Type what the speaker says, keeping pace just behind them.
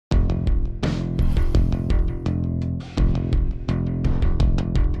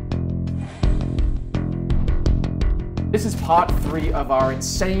This is part 3 of our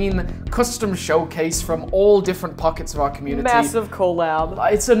insane custom showcase from all different pockets of our community. Massive collab.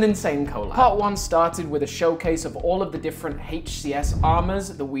 It's an insane collab. Part 1 started with a showcase of all of the different HCS armors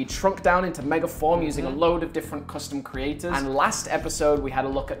that we shrunk down into mega form using a load of different custom creators. And last episode, we had a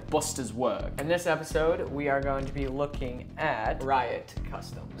look at Buster's work. In this episode, we are going to be looking at Riot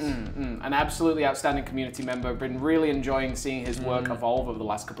Customs. An absolutely outstanding community member. Been really enjoying seeing his work evolve over the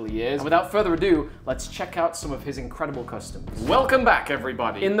last couple of years. And without further ado, let's check out some of his incredible customs. Welcome back,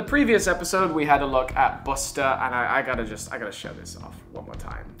 everybody. In the previous episode, we had a look at Buster, and I gotta show this off one more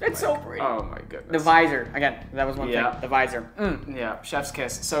time. It's so pretty. Oh my goodness. The visor, again, that was one thing. The visor. Yeah, chef's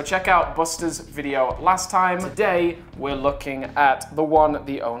kiss. So check out Buster's video last time. Today, we're looking at the one,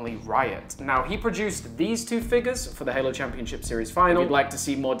 the only Riot. Now, he produced these 2 figures for the Halo Championship Series final. If you'd like to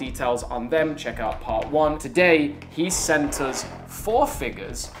see more details on them, check out part 1. Today, he sent us 4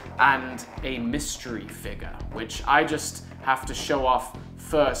 figures and a mystery figure, which I just have to show off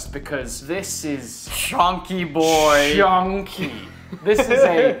first because this is chunky boy. Chunky. This is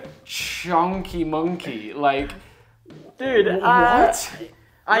a chunky monkey. Like, dude, what?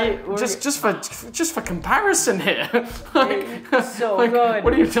 We're just for comparison here. So good.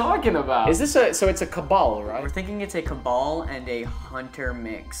 What are you talking about? Is this so it's a Cabal, right? We're thinking it's a Cabal and a Hunter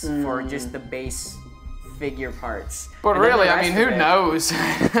mix for just the base figure parts. But really, I mean, who knows?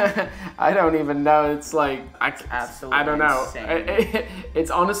 I don't even know. It's like, absolutely I don't know. Insane. It's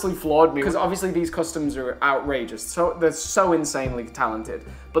honestly floored me because obviously these customs are outrageous. So they're so insanely talented.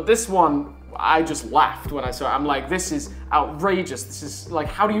 But this one, I just laughed when I saw it. I'm like, this is outrageous. This is like,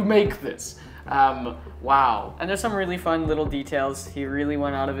 how do you make this? Wow. And there's some really fun little details. He really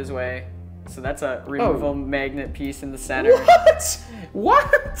went out of his way. So that's a removable magnet piece in the center. What?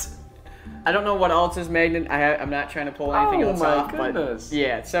 What? I don't know what else is magnet. I'm not trying to pull anything else off. Goodness. But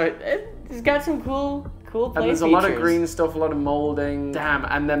yeah, so it's got some cool play and there's features. a lot of green stuff, a lot of molding. Damn,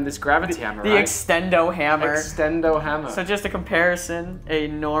 and then this gravity hammer, the right? Extendo hammer. Extendo hammer. So just a comparison, a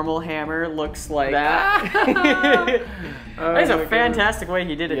normal hammer looks like that. That's a fantastic way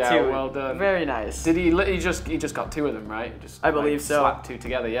he did it too. Well done. Very nice. Did he just got 2 of them, right? Just, I believe so. Slapped 2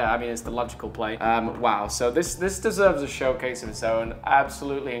 together. Yeah, I mean, it's the logical play. Wow. So this deserves a showcase of its own.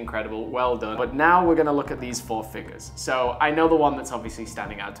 Absolutely incredible. Well done. But now we're gonna look at these 4 figures. So I know the one that's obviously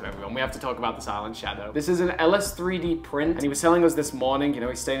standing out to everyone. We have to talk about the Silent Shadow. This is an LS3D print, and he was telling us this morning, you know,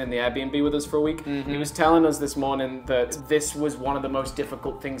 he's staying in the Airbnb with us for a week. He was telling us this morning that this was one of the most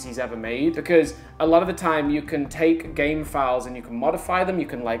difficult things he's ever made, because a lot of the time you can take game files and you can modify them, you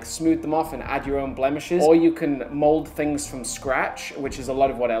can like smooth them off and add your own blemishes, or you can mold things from scratch, which is a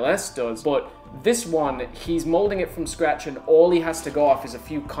lot of what LS does. But this one, he's molding it from scratch, and all he has to go off is a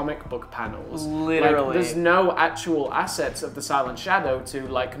few comic book panels. Literally. Like, there's no actual assets of the Silent Shadow to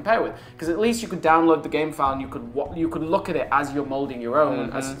like compare with, because at least you could download the game file and you could look at it as you're molding your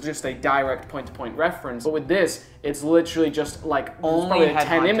own, as just a direct point-to-point reference. But with this, it's literally just like only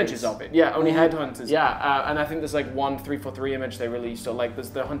 10 images of it. Yeah, only headhunters. Yeah, and I think there's like one 343 image they released, or like there's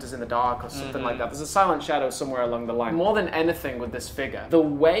the Hunters in the Dark or something like that. There's a Silent Shadow somewhere along the line. More than anything with this figure, the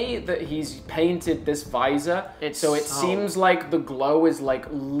way that he's painted this visor, so it seems like the glow is like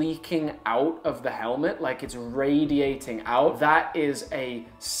leaking out of the helmet, like it's radiating out. That is a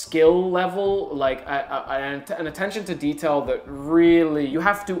skill level, like an attention to detail that really, you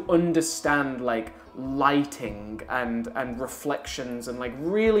have to understand like lighting and reflections and like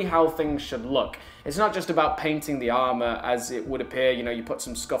really how things should look. It's not just about painting the armor as it would appear, you know, you put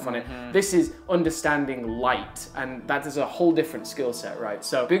some scuff on it. This is understanding light, and that is a whole different skill set, right?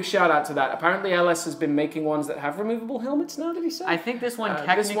 So big shout out to that. Apparently LS has been making ones that have removable helmets now, did he say? I think this one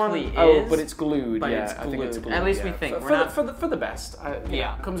technically is. Oh, but it's glued. But yeah, it's glued. I think it's glued. At least we think. For the best.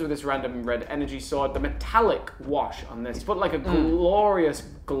 Yeah. Comes with this random red energy sword. The metallic wash on this. He's put like a glorious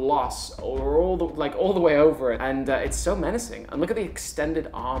gloss all the way over it, and it's so menacing. And look at the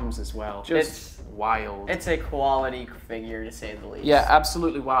extended arms as well. Just wild. It's a quality figure, to say the least. Yeah,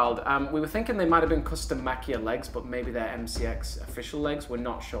 absolutely wild. We were thinking they might have been custom Machia legs, but maybe they're MCX official legs. We're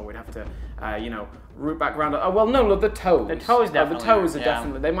not sure. We'd have to, you know, root back around. Oh, well, no, look, the toes. The toes definitely. The toes are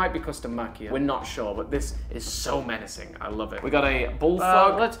definitely. They might be custom Machia. We're not sure, but this is so menacing. I love it. We got a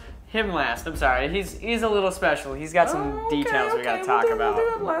bullfrog. Let's him last. I'm sorry. He's a little special. He's got some details we gotta talk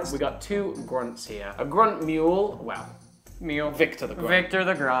about. We got 2 grunts here. A grunt mule. Well, Victor the Grunt. Victor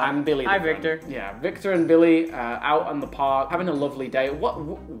the Grunt. And Billy the Grunt. Hi, Victor. Yeah, Victor and Billy out on the park, having a lovely day.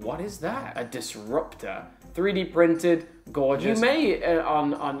 What is that? A disruptor. 3D printed, gorgeous. You may,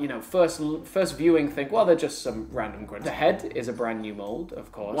 on you know, first viewing think, well, they're just some random grunts. The head is a brand new mold,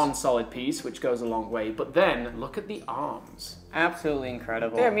 of course. One solid piece, which goes a long way. But then, look at the arms. Absolutely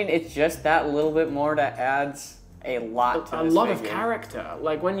incredible. Yeah, I mean, it's just that little bit more that adds a lot to a this lot of figure. character.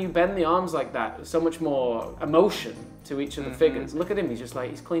 Like when you bend the arms like that, there's so much more emotion to each of the figures. Look at him, he's just like,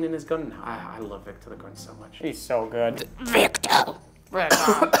 he's cleaning his gun now. I love Victor the Grunt so much. He's so good. Victor!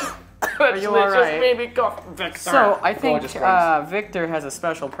 Are you alright? Victor. So, I think Victor has a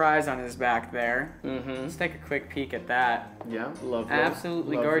special prize on his back there. Let's take a quick peek at that. Yeah, lovely.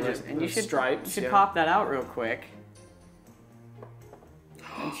 Absolutely gorgeous. And you should pop that out real quick.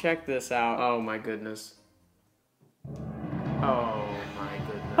 And check this out. Oh my goodness. Oh my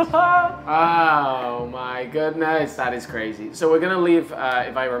goodness. Oh my goodness. That is crazy. So we're going to leave,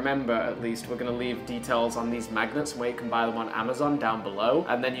 if I remember at least, we're going to leave details on these magnets and where you can buy them on Amazon down below.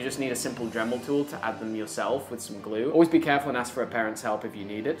 And then you just need a simple Dremel tool to add them yourself with some glue. Always be careful and ask for a parent's help if you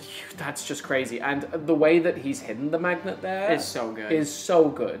need it. That's just crazy. And the way that he's hidden the magnet there is so good. Is so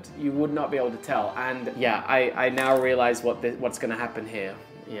good. You would not be able to tell. And yeah, I now realize what's going to happen here.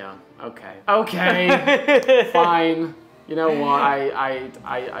 Yeah, okay. Okay, fine. You know what,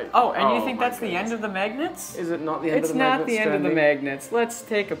 Oh, and you think that's the end of the magnets? Is it not the end of the magnets? It's not the end of the magnets. Let's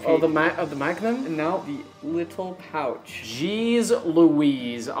take a peek. Oh, the Magnum? No, the little pouch. Jeez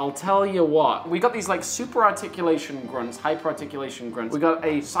Louise, I'll tell you what. We got these like super articulation grunts, hyper articulation grunts. We got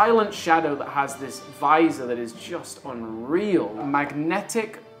a silent shadow that has this visor that is just unreal.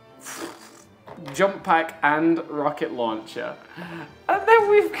 Magnetic jump pack and rocket launcher. And then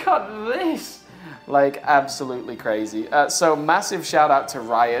we've got this. Like, absolutely crazy. So massive shout out to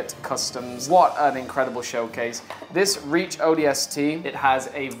Riot Customs. What an incredible showcase. This Reach ODST, it has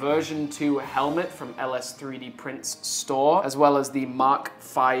a version 2 helmet from LS3D Print's store, as well as the Mark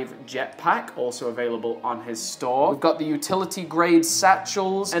V jetpack, also available on his store. We've got the utility grade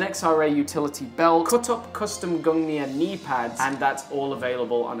satchels, an XRA utility belt, cut up custom Gungnir knee pads, and that's all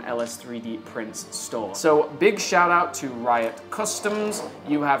available on LS3D Print's store. So big shout out to Riot Customs.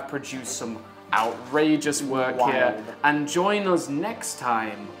 You have produced some outrageous work here, and join us next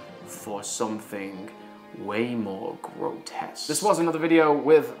time for something way more grotesque. This was another video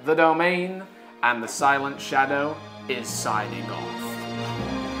with The Domain, and the Silent Shadow is signing off.